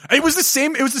It was the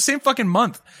same fucking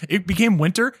month. It became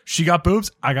winter. She got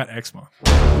boobs. I got eczema.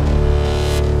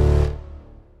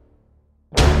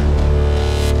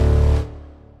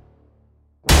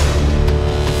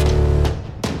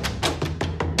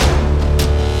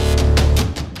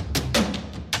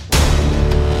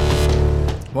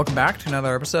 Welcome back to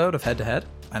another episode of Head to Head.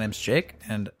 My name's Jake,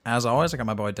 and as always, I got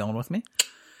my boy Dylan with me.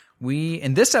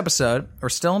 In this episode, we're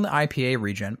still in the IPA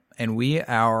region, and we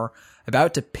are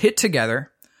about to pit together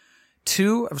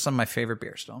two of some of my favorite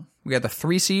beers still. We got the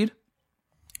 3 seed,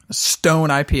 Stone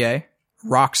IPA,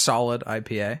 rock solid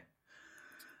IPA.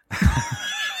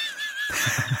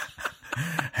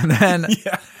 And then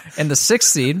in the 6th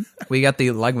seed, we got the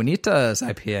Lagunitas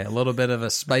IPA, a little bit of a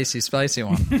spicy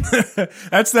one.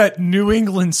 That's that New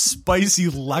England spicy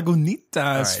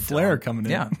Lagunitas flair coming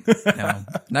in. Yeah.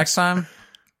 Next time,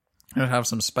 I'm going to have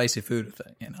some spicy food with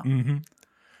it, Mm-hmm.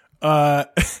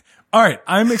 All right.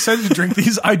 I'm excited to drink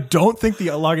these. I don't think the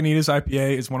Lagunitas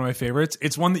IPA is one of my favorites.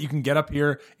 It's one that you can get up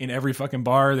here in every fucking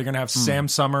bar. They're going to have Sam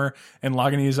Summer and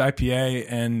Lagunitas IPA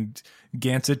and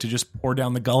Gansett to just pour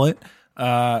down the gullet. But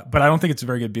I don't think it's a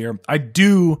very good beer. I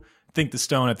do think the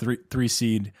Stone at 3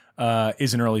 seed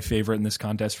is an early favorite in this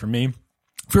contest for me.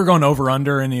 If we were going over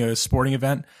under in a sporting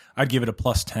event, I'd give it a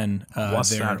 +10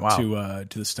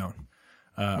 to the Stone.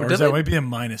 Or is that maybe a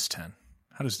 -10?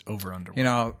 How does over under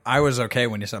work? I was okay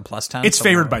when you said +10. It's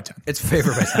favored by 10. It's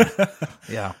favored by 10.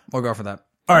 Yeah, we'll go for that.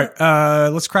 All right,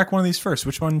 let's crack one of these first.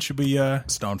 Which one should we...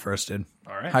 Stone first, dude.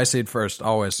 All right. High seed first,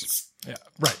 always. Yeah,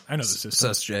 right. I know this is.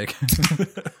 Says Jake.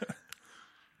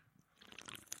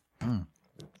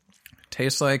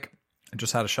 Tastes like I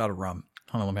just had a shot of rum.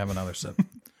 Hold on, let me have another sip.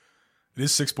 It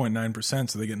is 6.9%,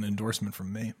 so they get an endorsement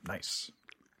from me. Nice.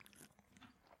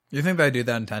 You think they do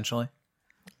that intentionally?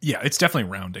 Yeah, it's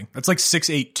definitely rounding. That's like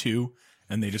 6.82,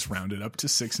 and they just round it up to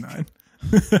 6.9.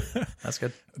 That's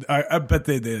good. I bet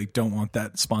they don't want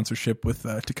that sponsorship with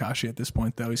Tekashi at this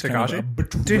point, though. He's Tekashi? kind of a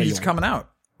betrayal. Dude, he's coming out,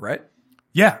 right?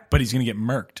 Yeah, but he's going to get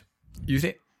murked. You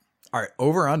think? All right,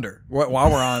 over under.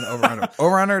 While we're on over under,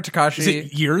 over under Tekashi. Is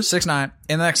it years? 6'9"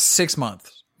 in the next 6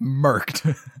 months.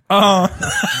 Murked.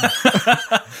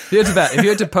 If you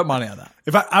had to put money on that,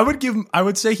 if I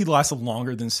would say he'd last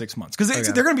longer than 6 months because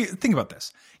they're going to be. Think about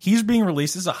this. He's being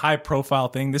released. This is a high profile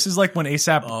thing. This is like when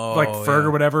ASAP, Ferg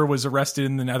or whatever, was arrested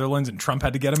in the Netherlands and Trump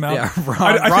had to get him out. Yeah, wrong.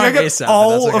 I think I got ASAP,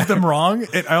 all of them wrong.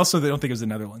 I also don't think it was the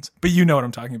Netherlands, but you know what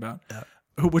I'm talking about. Yeah.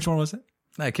 Which one was it?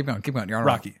 No, keep going. You're on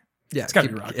Rocky. Yeah, it's got to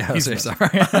be Rocky. Yeah, He's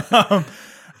sorry.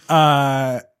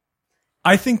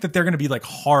 I think that they're going to be like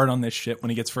hard on this shit when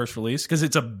he gets first released because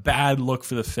it's a bad look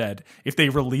for the Fed if they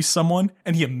release someone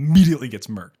and he immediately gets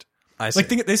murked. I see.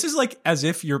 Like, this is like as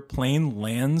if your plane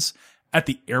lands at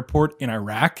the airport in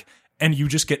Iraq and you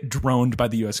just get droned by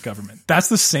the U.S. government. That's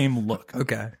the same look.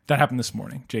 Okay, that happened this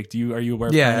morning. Jake, are you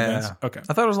aware? Yeah. Okay.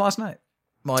 I thought it was last night.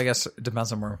 Well, I guess it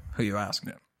depends on who you ask.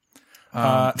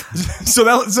 Yeah. So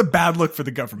that was a bad look for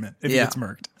the government if he gets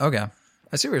murked. Okay,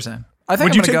 I see what you're saying. I think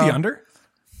Would you take the under?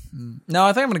 No,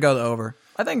 I think I'm going to go the over.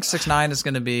 I think 6'9" is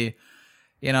going to be,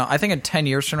 I think in 10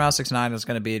 years from now, 6'9" is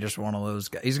going to be just one of those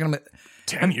guys. He's going to be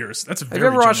 10 years. That's very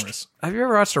generous. Have you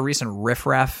ever watched a recent Riff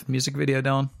Raff music video,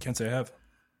 Dylan? Can't say I have.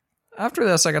 After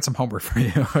this, I got some homework for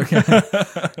you. Okay.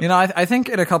 I think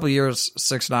in a couple of years,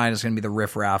 6'9" is going to be the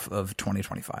Riff Raff of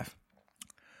 2025.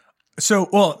 So,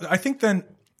 well, I think then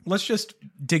let's just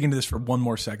dig into this for one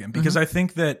more second because I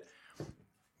think that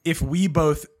if we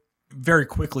both very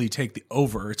quickly take the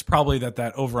over, it's probably that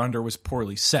over-under was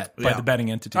poorly set by the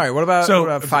betting entity. All right, what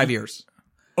about 5 years?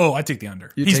 Oh, I take the under.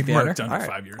 You He's take the murked under? under All right.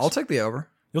 5 years. I'll take the over.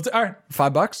 All right.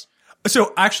 $5?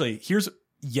 So actually, here's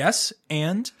yes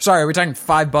and... Sorry, are we talking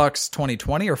 $5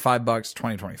 2020 or $5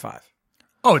 2025?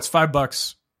 Oh, it's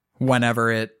 $5 whenever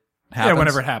it happens? Yeah,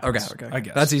 whenever it happens. Okay. I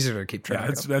guess. That's easier to keep track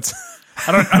of. That's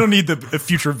I don't need the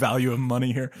future value of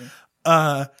money here.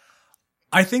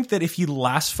 I think that if he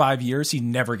lasts 5 years, he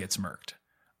never gets murked.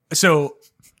 So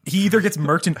he either gets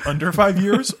murked in under 5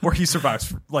 years or he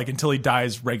survives until he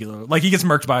dies regularly. Like he gets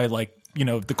murked by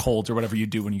the colds or whatever you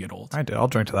do when you get old. I did. I'll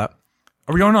drink to that.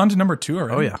 Are we going on to number 2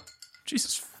 already? Oh yeah.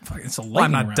 Jesus, fuck, it's a lightning well,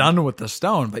 I'm not round. done with the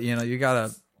Stone, but you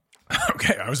gotta.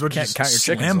 Okay, I was about to just count your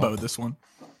chickens Slambo well. this one.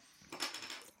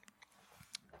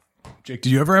 Jake,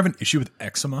 did you ever have an issue with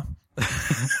eczema?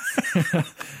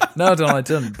 No, Dylan, I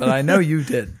didn't, but I know you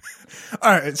did.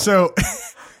 All right, so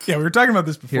we were talking about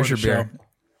this before. Here's your the show.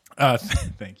 beer.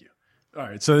 Thank you. All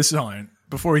right, so this is all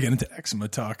before we get into eczema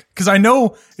talk, because I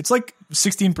know it's like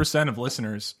 16% of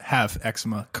listeners have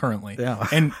eczema currently. Yeah.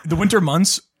 And the winter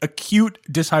months, acute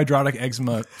dyshydrotic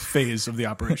eczema phase of the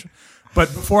operation.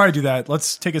 But before I do that,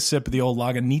 let's take a sip of the old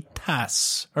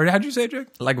Lagunitas. Or how'd you say it,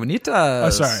 Jake? Lagunitas. Oh,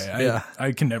 sorry.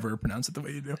 I can never pronounce it the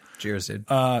way you do. Cheers, dude.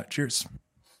 Cheers.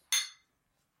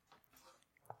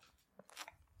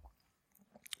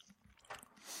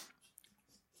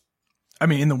 I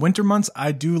mean, in the winter months,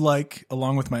 I do like,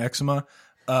 along with my eczema,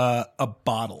 a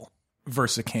bottle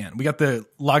versus a can. We got the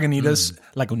Lagunitas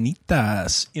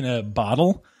in a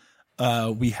bottle.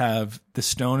 We have the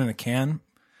Stone in a can.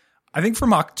 I think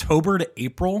from October to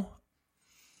April,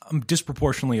 I'm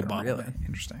disproportionately a bottle man.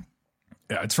 Interesting.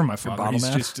 Yeah, it's from my father. He's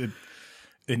just an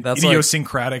That's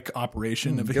idiosyncratic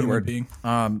operation of a human being.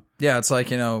 Yeah, it's like,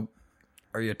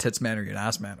 are you a tits man or are you an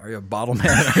ass man? Are you a bottle man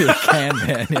or are you a can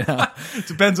man? It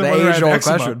depends on the whether I have age-old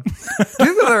eczema. question. Do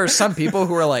you think there are some people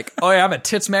who are like, oh yeah, I'm a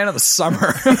tits man in the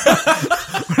summer.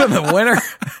 In the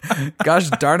winter, gosh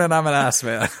darn it, I'm an ass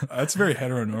man. That's very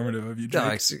heteronormative of you, Jake. All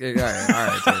right, dude.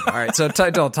 All right, so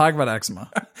don't talk about eczema.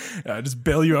 Yeah, I just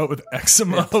bail you out with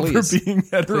eczema over please. being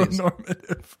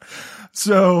heteronormative.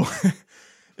 So,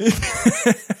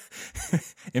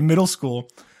 in middle school,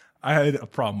 I had a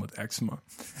problem with eczema.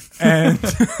 And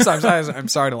So I'm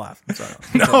sorry to laugh.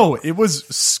 no, it was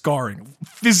scarring,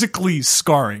 physically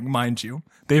scarring, mind you.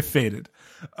 They've faded.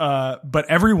 But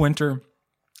every winter,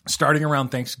 starting around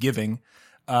Thanksgiving,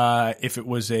 if it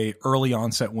was a early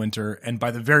onset winter, and by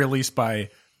the very least by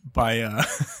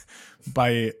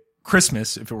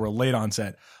Christmas, if it were a late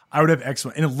onset, I would have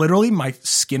eczema. And literally my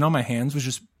skin on my hands was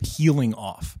just peeling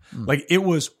off. Like it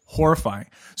was horrifying.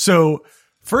 So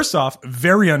first off,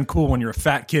 very uncool when you're a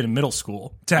fat kid in middle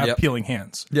school to have peeling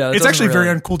hands. Yeah, it's actually very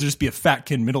uncool to just be a fat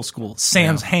kid in middle school.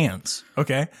 Sans hands.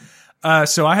 Okay.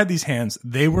 So I had these hands.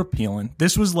 They were peeling.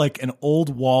 This was like an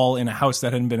old wall in a house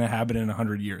that hadn't been inhabited in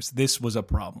 100 years. This was a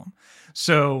problem.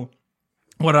 So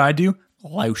what did I do?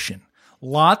 Lotion.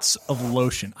 Lots of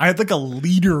lotion. I had like a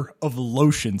liter of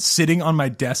lotion sitting on my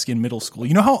desk in middle school.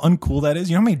 You know how uncool that is?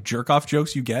 You know how many jerk off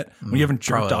jokes you get when you haven't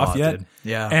jerked off yet? Dude.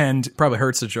 Yeah. And probably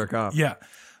hurts to jerk off. yeah.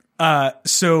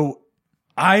 So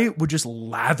I would just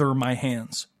lather my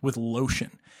hands with lotion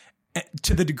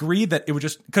to the degree that it would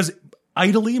just, because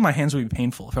idly my hands would be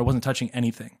painful if I wasn't touching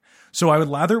anything. So I would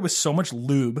lather it with so much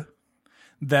lube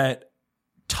that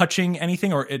touching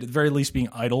anything, or at the very least being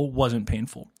idle, wasn't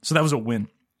painful. So that was a win.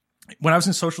 When I was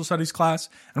in social studies class,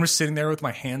 I'm just sitting there with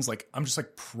my hands, like, I'm just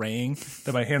like praying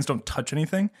that my hands don't touch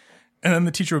anything. And then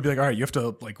the teacher would be like, all right, you have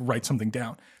to like write something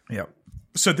down. Yeah.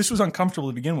 So this was uncomfortable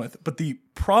to begin with. But the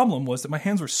problem was that my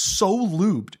hands were so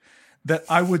lubed that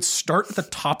I would start at the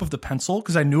top of the pencil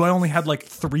because I knew I only had like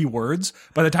 3 words.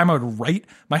 By the time I would write,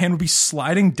 my hand would be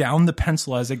sliding down the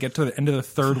pencil as I get to the end of the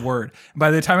 3rd word. And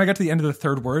by the time I got to the end of the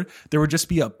 3rd word, there would just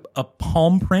be a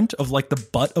palm print of like the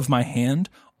butt of my hand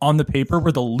on the paper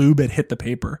where the lube had hit the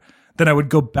paper. Then I would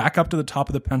go back up to the top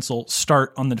of the pencil,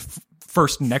 start on the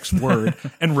first next word,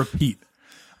 and repeat.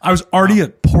 I was already a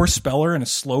poor speller and a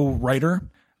slow writer.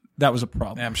 That was a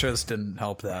problem. Yeah, I'm sure this didn't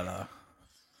help that.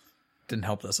 Didn't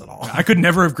help this at all. I could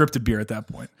never have gripped a beer at that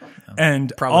point.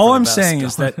 And Probably all for the I'm best. saying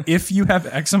is that if you have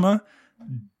eczema,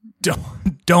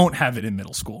 don't have it in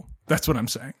middle school. That's what I'm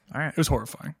saying. All right. It was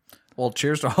horrifying. Well,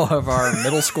 cheers to all of our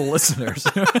middle school listeners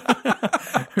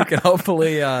who can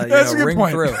hopefully That's a good ring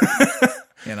point. through.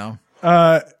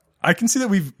 I can see that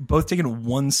we've both taken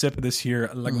one sip of this here,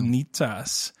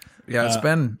 Lagunitas. Yeah, it's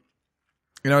been,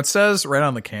 it says right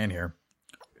on the can here,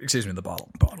 excuse me, the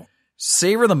bottle.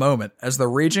 Savor the moment as the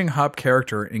raging hop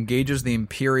character engages the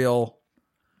Imperial,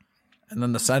 and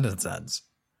then the sentence ends.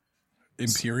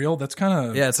 Imperial? That's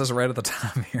kind of... Yeah, it says it right at the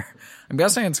top here. I'm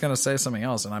guessing it's going to say something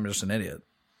else, and I'm just an idiot.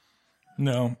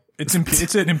 No, it's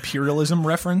an imperialism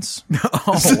reference.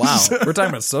 Oh, wow. We're talking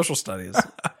about social studies.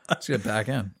 Let's get back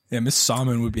in. Yeah, Miss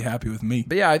Salmon would be happy with me.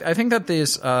 But yeah, I think that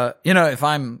these, if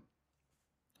I'm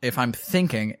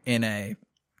thinking in a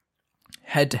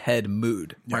head-to-head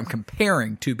mood where I'm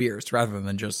comparing 2 beers rather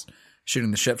than just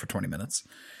shooting the shit for 20 minutes,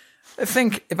 I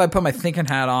think if I put my thinking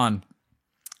hat on,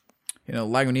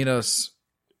 Lagunitas,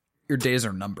 your days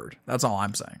are numbered. That's all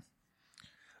I'm saying.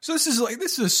 So this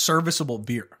is a serviceable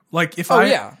beer. Like if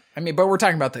yeah. I mean, but we're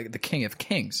talking about the king of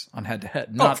kings on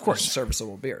head-to-head, not of course.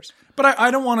 serviceable beers. But I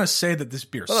don't want to say that this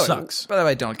beer sucks. By the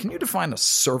way, Dylan, can you define a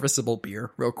serviceable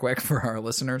beer real quick for our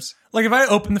listeners? Like if I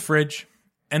opened the fridge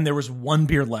and there was 1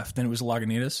 beer left and it was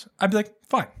Lagunitas, I'd be like,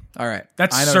 fine. All right.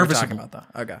 That's I know serviceable. what you're talking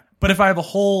about, though. Okay. But if I have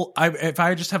if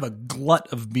I just have a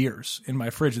glut of beers in my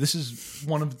fridge, this is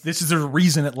the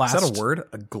reason it lasts. Is that a word?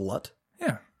 A glut?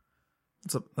 Yeah.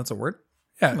 That's a word?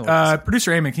 Yeah.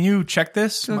 Producer Eamon, can you check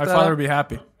this? My father would be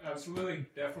happy. Absolutely,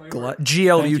 definitely. Glut.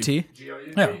 G-L-U-T.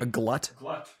 Yeah. A glut.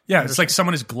 Glut. Yeah, it's like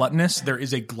someone is gluttonous. There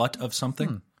is a glut of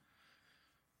something.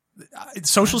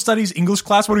 Social studies, English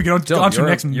class. What are we going to on to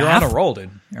next? You're math? on a roll,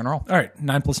 dude. You're on a roll. All right,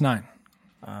 9 plus 9.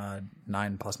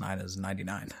 9 plus 9 is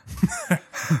 99.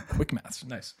 Quick maths,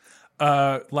 nice.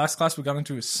 Last class we got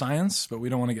into is science, but we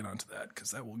don't want to get onto that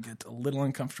because that will get a little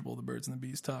uncomfortable. The birds and the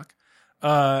bees talk.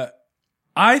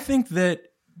 I think that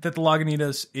the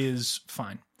Lagunitas is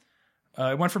fine.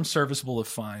 It went from serviceable to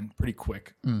fine pretty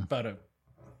quick. About a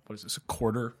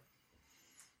quarter,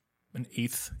 an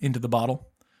eighth into the bottle.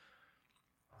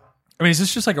 I mean, is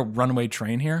this just like a runaway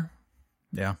train here?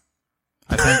 Yeah.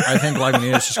 I think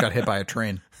Lagunitas just got hit by a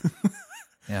train.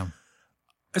 Yeah.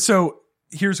 So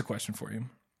here's a question for you.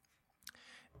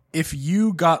 If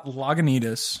you got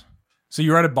Lagunitas, so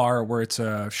you're at a bar where it's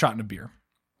a shot and a beer.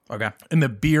 Okay. And the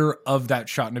beer of that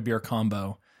shot and a beer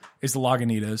combo is the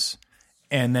Lagunitas.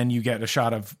 And then you get a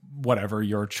shot of whatever,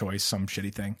 your choice, some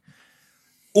shitty thing.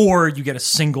 Or you get a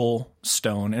single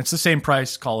stone, and it's the same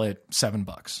price, call it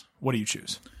 $7. What do you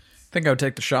choose? I think I would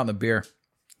take the shot in the beer.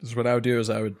 This is what I would do is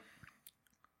I would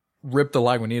rip the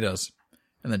Lagunitas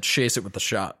and then chase it with the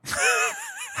shot.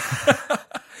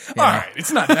 All right,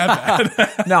 it's not that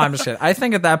bad. No, I'm just kidding. I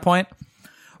think at that point,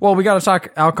 well, we got to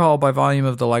talk alcohol by volume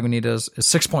of the Lagunitas is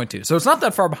 6.2. So it's not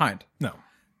that far behind. No.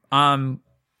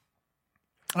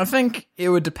 I think it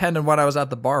would depend on what I was at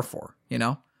the bar for, you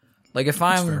know? Like if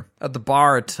I'm at the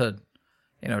bar to,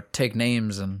 take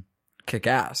names and kick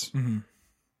ass, then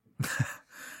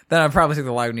I'd probably take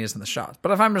the Lagunitas and the shots.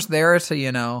 But if I'm just there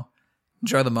to,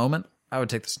 enjoy the moment, I would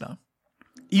take the stone.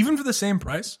 Even for the same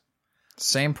price?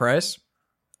 Same price?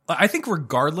 I think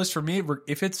regardless for me,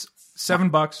 if it's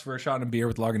 $7 for a shot and a beer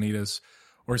with Lagunitas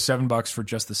or $7 for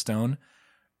just the stone,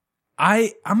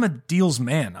 I'm a deals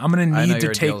man. I'm going to need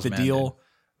to take the deal. Dude.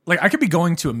 Like I could be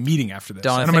going to a meeting after this.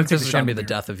 I think this is going to be the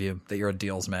death of you, that you're a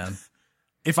deals man.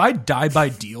 If I die by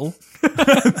deal,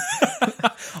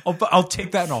 I'll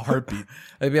take that in a heartbeat.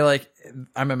 It'd be like,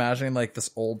 I'm imagining like this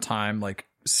old time, like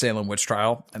Salem witch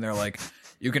trial. And they're like,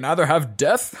 you can either have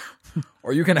death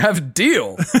or you can have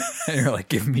deal. And you're like,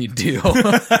 give me deal.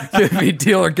 Give me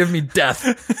deal or give me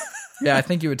death. Yeah, I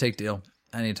think you would take deal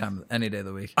anytime, any day of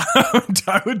the week.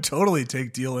 I would totally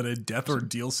take deal in a death or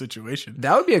deal situation.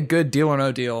 That would be a good Deal or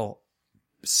No Deal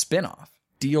spinoff.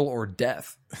 Deal or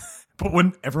death. But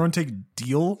wouldn't everyone take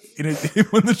deal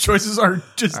when the choices are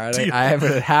just deal? I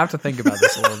would have to think about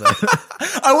this a little bit.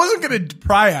 I wasn't going to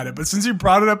pry at it, but since you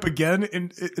brought it up again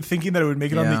and thinking that it would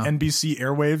make it on the NBC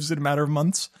airwaves in a matter of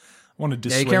months, I want to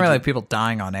dissuade you can't really have people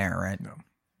dying on air, right? No.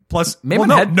 Plus, maybe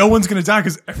no one's going to die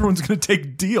because everyone's going to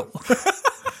take deal.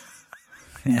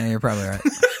 Yeah, you're probably right.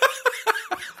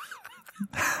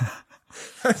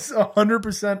 That's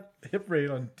 100% hit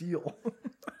rate on deal.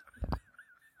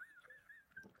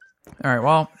 All right,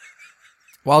 well,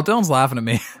 while Dylan's laughing at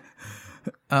me,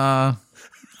 I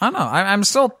don't know. I'm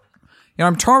still,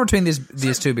 I'm torn between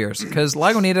these two beers because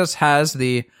Lagunitas has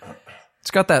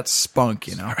it's got that spunk,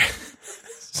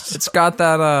 It's got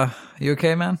that, you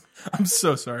okay, man? I'm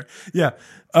so sorry. Yeah.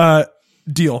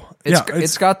 Deal.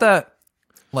 It's got that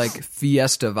like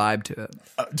fiesta vibe to it.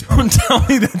 Don't tell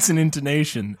me that's an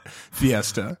intonation,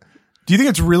 fiesta. Do you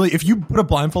think it's really, if you put a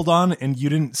blindfold on and you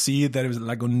didn't see that it was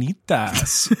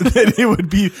Lagunitas, that it would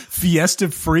be fiesta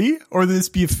free, or would this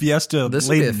be a fiesta This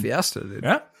laden? would be a fiesta, dude.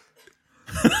 Yeah?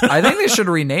 I think they should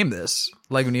rename this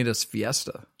Lagunitas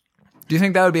Fiesta. Do you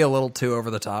think that would be a little too over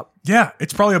the top? Yeah,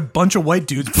 it's probably a bunch of white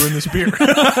dudes brewing this beer.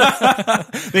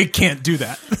 They can't do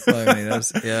that.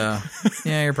 Lagunitas, yeah.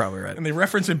 Yeah, you're probably right. And they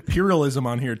reference imperialism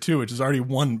on here too, which is already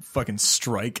one fucking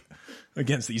strike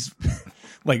against these.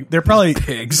 Like they're probably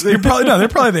pigs. They're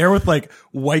probably there with like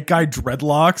white guy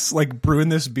dreadlocks, like brewing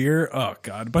this beer. Oh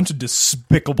god, a bunch of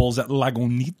despicables at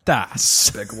Lagunitas.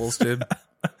 Despicables, dude.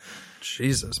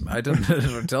 Jesus, man. I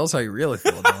didn't tell us how you really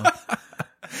feel about it.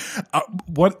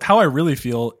 How I really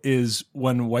feel is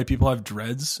when white people have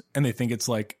dreads and they think it's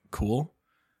like cool.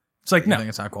 It's like, I think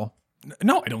it's not cool.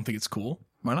 No, I don't think it's cool.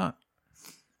 Why not?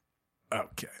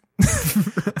 Okay.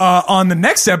 On the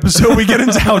next episode, we get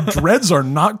into how dreads are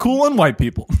not cool on white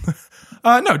people.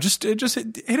 No, just hit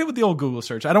it with the old Google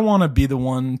search. I don't want to be the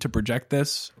one to project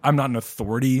this. I'm not an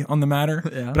authority on the matter,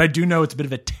 but I do know it's a bit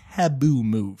of a taboo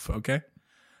move. Okay,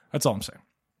 that's all I'm saying.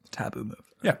 Taboo move.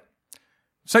 Yeah.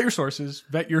 Cite your sources,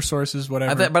 vet your sources,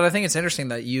 whatever. But I think it's interesting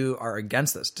that you are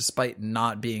against this, despite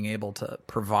not being able to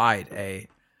provide a.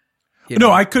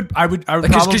 I would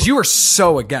because you were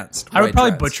so against. I would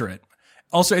probably dreads. butcher it.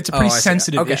 Also, it's a pretty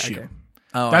sensitive issue. Okay.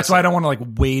 Oh, that's why I don't want to like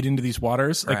wade into these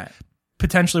waters. Like right.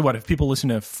 Potentially, if people listen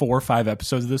to 4 or 5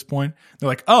 episodes at this point, they're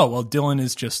like, "Oh, well, Dylan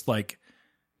is just like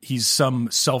he's some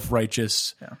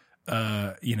self-righteous,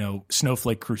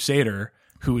 snowflake crusader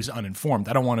who is uninformed."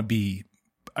 I don't want to be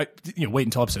wait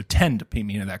until episode 10 to paint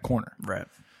me into that corner. Right.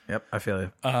 Yep. I feel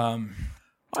you.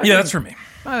 That's for me.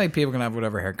 I think people can have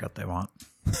whatever haircut they want.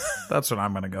 That's what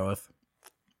I'm going to go with.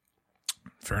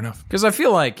 Fair enough. Because I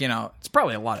feel like, it's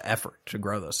probably a lot of effort to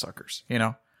grow those suckers,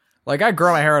 Like, I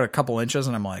grow my hair out a couple inches,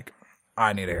 and I'm like,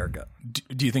 I need a haircut.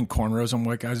 Do you think cornrows on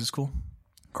white guys is cool?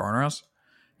 Cornrows?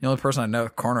 The only person I know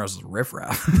with cornrows is Riff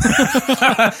Raff.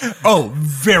 Oh,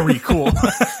 very cool.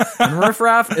 And Riff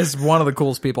Raff is one of the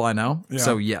coolest people I know. Yeah.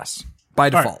 So, yes,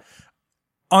 by default. Right.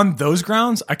 On those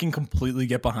grounds, I can completely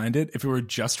get behind it if it were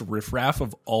just Riff Raff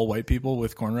of all white people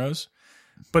with cornrows.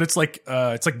 But it's like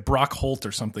Brock Holt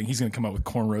or something. He's going to come out with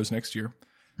cornrows next year.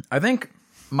 I think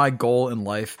my goal in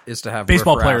life is to have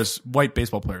white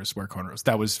baseball players wear cornrows.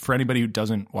 That was for anybody who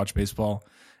doesn't watch baseball.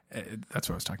 That's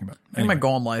what I was talking about. I think my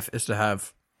goal in life is to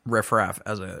have Riff Raff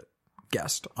as a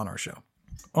guest on our show.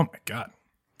 Oh my God.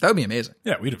 That would be amazing.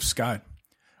 Yeah, we'd have skied.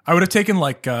 I would have taken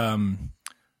like, I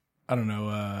don't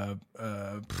know,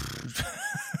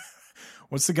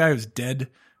 what's the guy who's dead,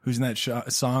 who's in that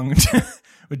song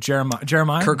with Jeremiah?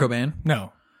 Kurt Cobain?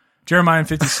 No. Jeremiah and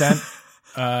 50 Cent.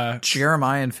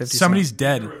 Jeremiah and 50 Cent. Somebody's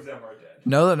dead.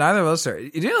 No, neither of those are.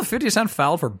 You know 50 Cent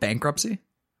filed for bankruptcy?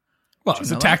 Well,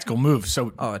 it's a tactical move,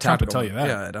 so a Trump would tell you that.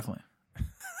 Yeah, definitely.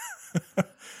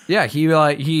 Yeah,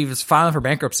 he was filing for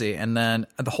bankruptcy, and then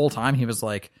the whole time he was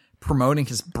like promoting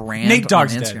his brand. Nate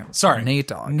Dogg's on Instagram. dead. Sorry, Nate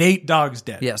Dogg. Nate Dogg's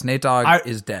dead. Yes, Nate Dogg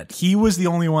is dead. He was the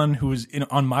only one who was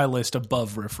on my list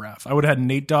above Riff Raff. I would have had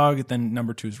Nate Dogg, then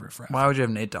number 2 is Riff Raff. Why would you have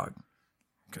Nate Dogg?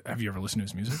 Have you ever listened to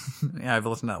his music? Yeah, I've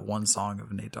listened to that one song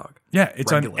of Nate Dogg. Yeah,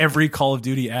 it's on every Call of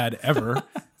Duty ad ever,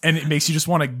 and it makes you just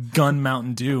want to gun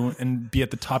Mountain Dew and be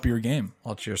at the top of your game.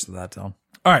 Well, cheers to that, Dylan.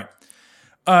 All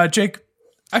right, Jake,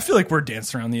 I feel like we're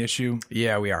dancing around the issue.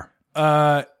 Yeah, we are.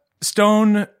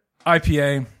 Stone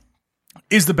IPA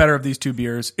is the better of these two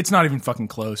beers. It's not even fucking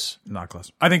close. Not close.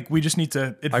 I think we just need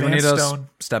to advance Stone.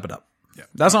 Step it up. Yeah.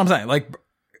 That's what I'm saying. Like,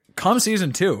 come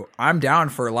season 2, I'm down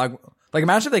for like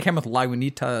imagine if they came with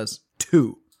Lagunitas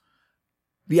 2.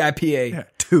 The IPA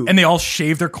 2. And they all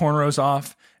shave their cornrows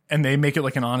off and they make it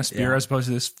like an honest beer as opposed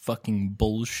to this fucking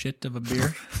bullshit of a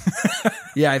beer.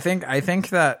 Yeah, I think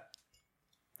that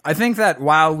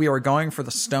while we were going for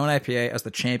the Stone IPA as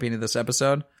the champion of this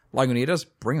episode, Lagunitas,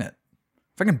 bring it.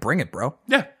 Fucking bring it, bro.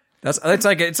 Yeah.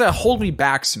 It's a hold me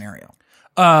back scenario.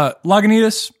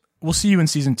 Lagunitas, we'll see you in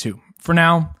season 2. For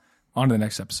now, on to the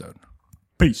next episode.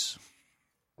 Peace.